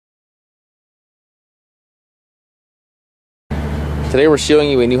Today we're showing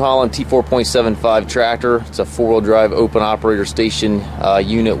you a New Holland T4.75 tractor. It's a four-wheel drive open operator station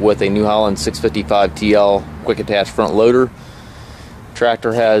unit with a New Holland 655 TL quick attach front loader.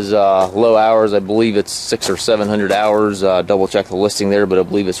 Tractor has low hours. I believe it's 600 or 700 hours. Double check the listing there, but I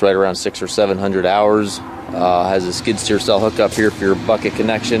believe it's right around 600 or 700 hours. Has a skid steer cell hookup here for your bucket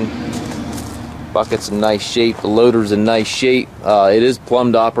connection. Bucket's in nice shape. The loader's in nice shape. It is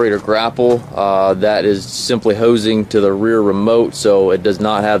plumbed operator grapple. That is simply hosing to the rear remote, so it does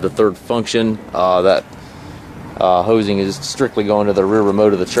not have the third function. That hosing is strictly going to the rear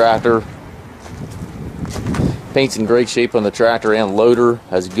remote of the tractor. Paint's in great shape on the tractor and loader.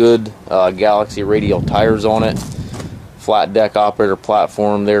 Has good Galaxy radial tires on it. Flat deck operator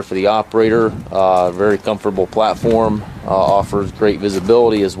platform there for the operator. Very comfortable platform. Offers great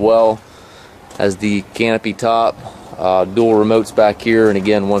visibility as well. Has the canopy top, dual remotes back here, and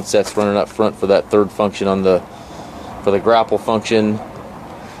again, one set's running up front for that third function for the grapple function.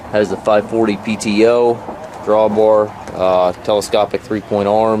 Has the 540 PTO, drawbar, telescopic 3-point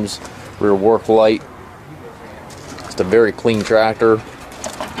arms, rear work light. Just a very clean tractor.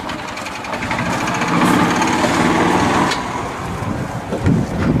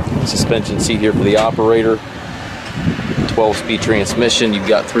 Suspension seat here for the operator. 12-speed transmission. You've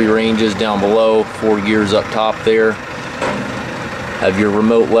got 3 ranges down below, 4 gears up top there. Have your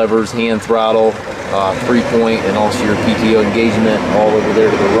remote levers, hand throttle, 3-point, and also your PTO engagement all over there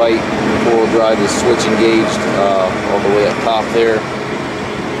to the right. Your 4-wheel drive is switch engaged all the way up top there.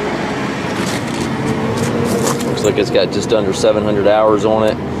 Looks like it's got just under 700 hours on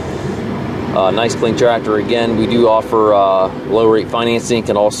it. Nice clean tractor. Again, we do offer low rate financing,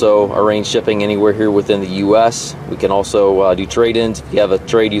 can also arrange shipping anywhere here within the US. We can also do trade-ins. If you have a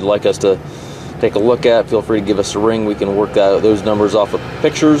trade you'd like us to take a look at, feel free to give us a ring. We can work those numbers off of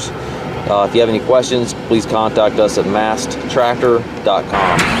pictures. If you have any questions, please contact us at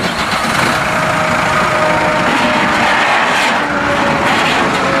maskedtractor.com.